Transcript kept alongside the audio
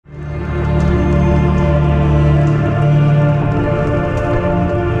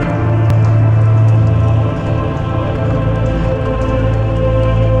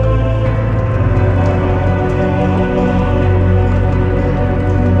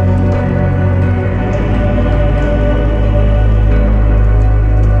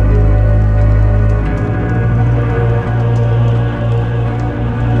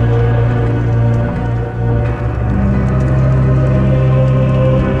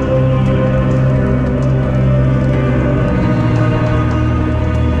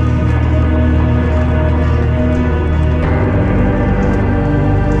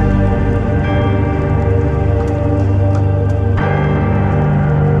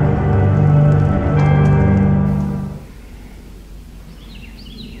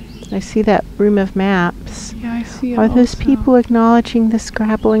see that room of maps. Yeah, I see it. Are those also. people acknowledging the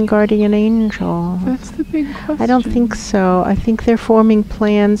scrabbling guardian angel? That's the big question. I don't think so. I think they're forming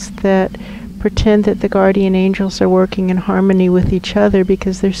plans that pretend that the guardian angels are working in harmony with each other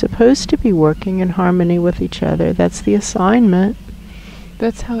because they're supposed to be working in harmony with each other. That's the assignment.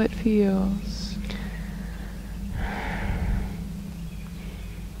 That's how it feels.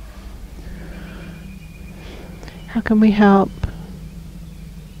 How can we help?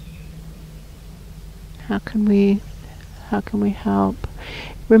 How can we help?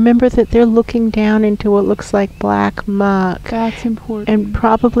 Remember that they're looking down into what looks like black muck. That's important. And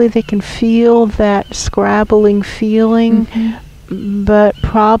probably they can feel that scrabbling feeling, but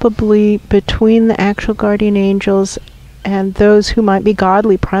probably between the actual guardian angels and those who might be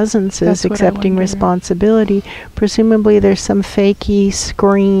godly presences accepting responsibility, presumably there's some fakey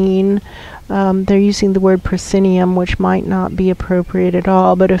screen. They're using the word proscenium, which might not be appropriate at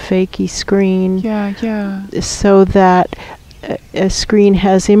all, but a fakey screen. Yeah. So that a screen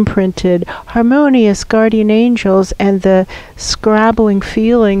has imprinted harmonious guardian angels, and the scrabbling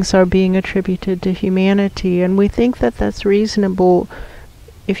feelings are being attributed to humanity. And we think that that's reasonable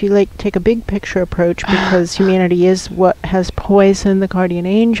if you take a big picture approach, because humanity is what has poisoned the guardian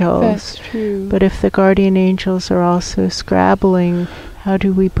angels. That's true. But if the guardian angels are also scrabbling, how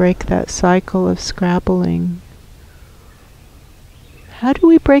do we break that cycle of scrabbling? How do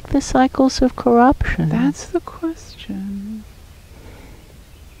we break the cycles of corruption? That's the question.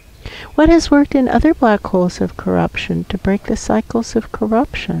 What has worked in other black holes of corruption to break the cycles of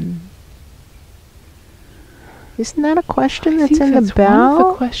corruption? Isn't that a question that's in the bell? One of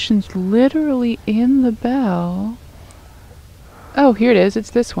the questions literally in the bell. Oh, here it is.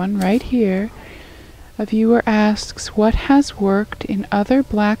 It's this one right here. A viewer asks, what has worked in other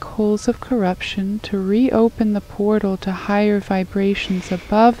black holes of corruption to reopen the portal to higher vibrations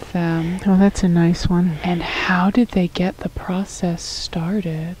above them? Oh, that's a nice one. And how did they get the process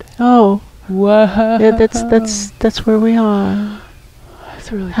started? Oh. Whoa. Yeah, that's where we are.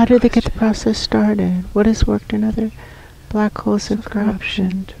 That's a really How good did they get the question. process started? What has worked in other black holes of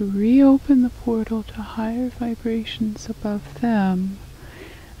corruption? To reopen the portal to higher vibrations above them.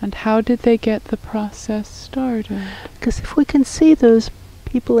 And how did they get the process started? Because if we can see those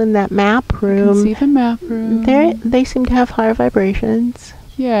people in that map room, You can see the map room. they seem to have higher vibrations.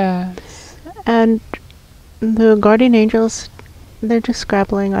 Yes. And the guardian angels, they're just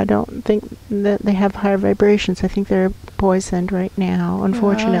scrabbling. I don't think that they have higher vibrations. I think they're poisoned right now,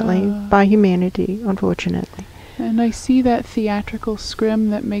 unfortunately, by humanity, unfortunately. And I see that theatrical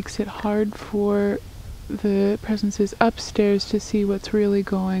scrim that makes it hard for the presences upstairs to see what's really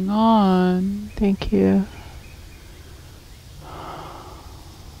going on. Thank you.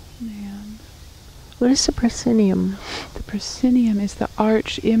 Man. What is the proscenium? The proscenium is the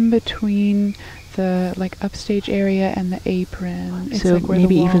arch in between the upstage area and the apron. It's So like where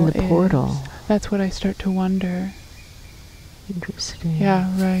maybe the even wall the portal. is. That's what I start to wonder. Interesting.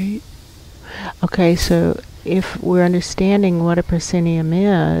 Yeah, right. Okay, so if we're understanding what a proscenium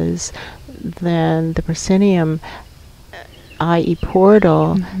is, then the proscenium, i.e.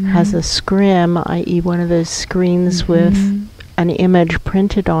 portal, has a scrim, i.e. one of those screens with an image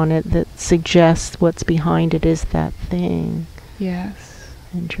printed on it that suggests what's behind it is that thing. Yes.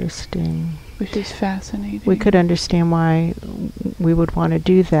 Interesting. Which is fascinating. We could understand why we would want to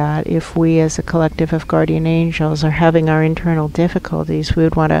do that. If we as a collective of guardian angels are having our internal difficulties, we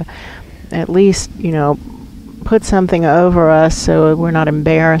would want to at least, put something over us so we're not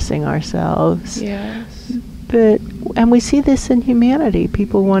embarrassing ourselves. Yes. And we see this in humanity,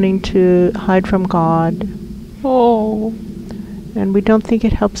 people wanting to hide from God. Oh. And we don't think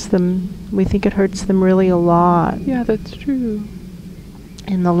it helps them. We think it hurts them really a lot. Yeah, that's true.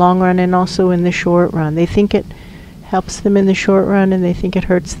 In the long run and also in the short run. They think it helps them in the short run and they think it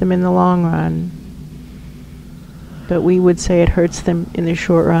hurts them in the long run. But we would say it hurts them in the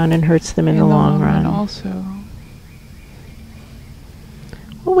short run and hurts them in the long run. Also.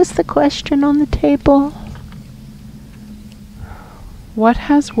 What was the question on the table? What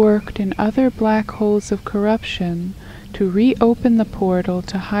has worked in other black holes of corruption to reopen the portal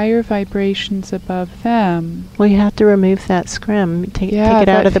to higher vibrations above them? Well, you have to remove that scrim. Take it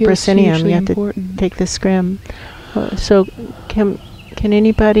out of the proscenium. You have to take the scrim. So can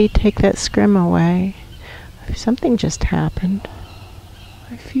anybody take that scrim away? Something just happened.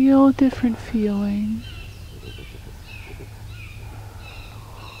 I feel a different feeling.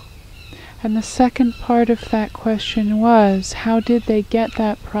 And the second part of that question was, how did they get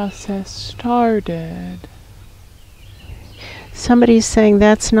that process started? Somebody's saying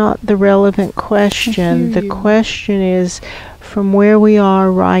that's not the relevant question. The question is, from where we are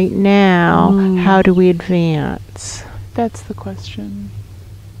right now, how do we advance? That's the question.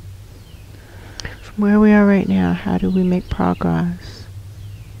 From where we are right now, how do we make progress?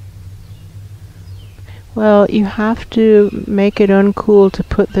 Well, you have to make it uncool to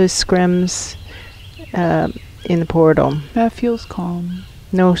put those scrims in the portal. That feels calm.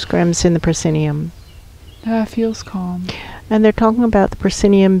 No scrims in the proscenium. That feels calm. And they're talking about the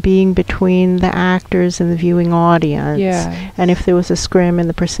proscenium being between the actors and the viewing audience. Yeah. And if there was a scrim in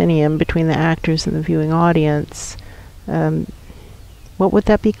the proscenium between the actors and the viewing audience, what would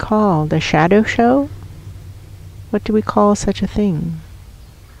that be called? A shadow show? What do we call such a thing?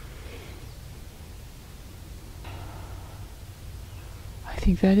 I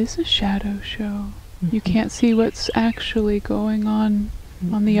think that is a shadow show. You can't see what's actually going on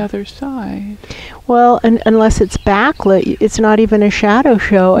the other side. Well, unless it's backlit, it's not even a shadow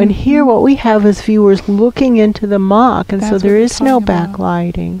show. And here what we have is viewers looking into the muck, and so there is no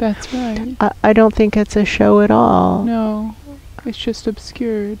backlighting. That's right. I don't think it's a show at all. No, it's just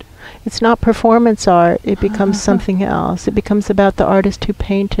obscured. It's not performance art. It becomes something else. It becomes about the artist who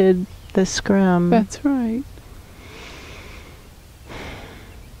painted the scrim. That's right.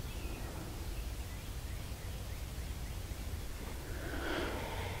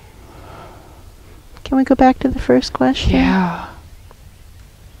 Can we go back to the first question? Yeah.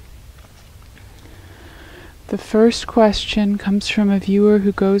 The first question comes from a viewer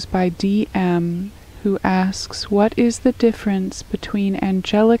who goes by DM, who asks, what is the difference between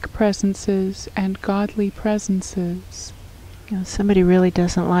angelic presences and godly presences? You know, somebody really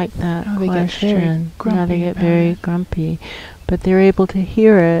doesn't like that question. They get very grumpy. But they're able to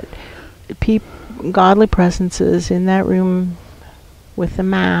hear it. Godly presences in that room with the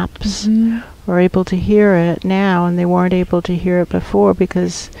maps are able to hear it now, and they weren't able to hear it before,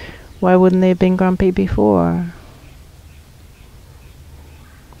 because why wouldn't they have been grumpy before?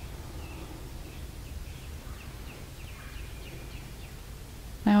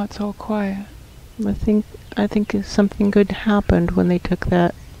 Now it's all quiet. I think something good happened when they took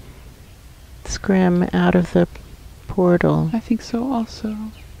that scrim out of the portal. I think so also.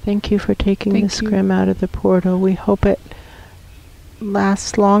 Thank you for taking the scrim out of the portal. We hope it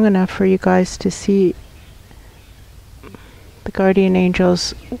lasts long enough for you guys to see the guardian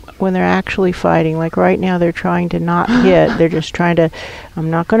angels when they're actually fighting. Like right now they're trying to not hit. They're just trying to, I'm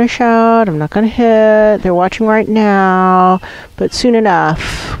not going to shout, I'm not going to hit. They're watching right now, but soon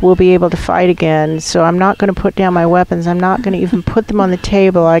enough we'll be able to fight again. So I'm not going to put down my weapons. I'm not going to even put them on the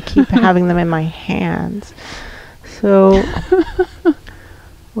table. I keep having them in my hands. So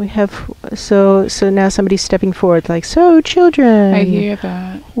we have, so now somebody's stepping forward, like, so children. I hear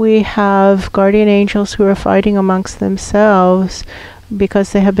that. We have guardian angels who are fighting amongst themselves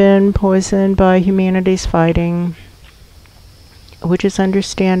because they have been poisoned by humanity's fighting, which is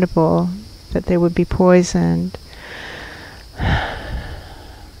understandable that they would be poisoned.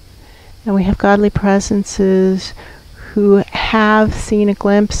 And we have godly presences who have seen a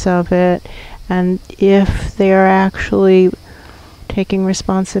glimpse of it, and if they are actually taking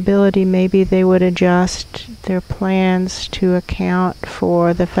responsibility, maybe they would adjust their plans to account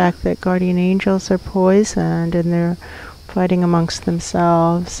for the fact that guardian angels are poisoned and they're fighting amongst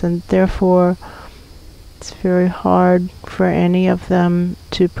themselves, and therefore it's very hard for any of them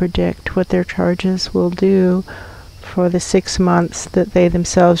to predict what their charges will do for the 6 months that they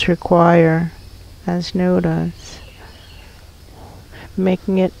themselves require as notice,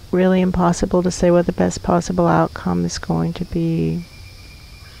 making it really impossible to say what the best possible outcome is going to be.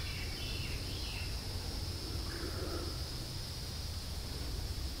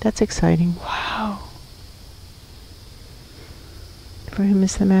 That's exciting. Wow. For whom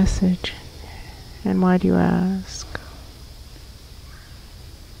is the message? And why do you ask?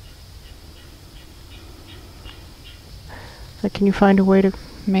 Like, can you find a way to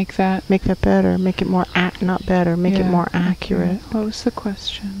make that better, make it more not better, make it more accurate? What was the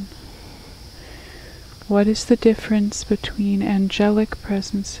question? What is the difference between angelic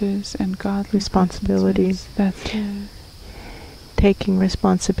presences and godly responsibility? Presences? That's it. Taking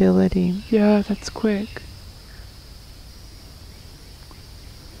responsibility. Yeah, that's quick.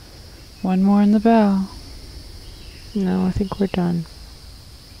 One more in the bell. No, I think we're done.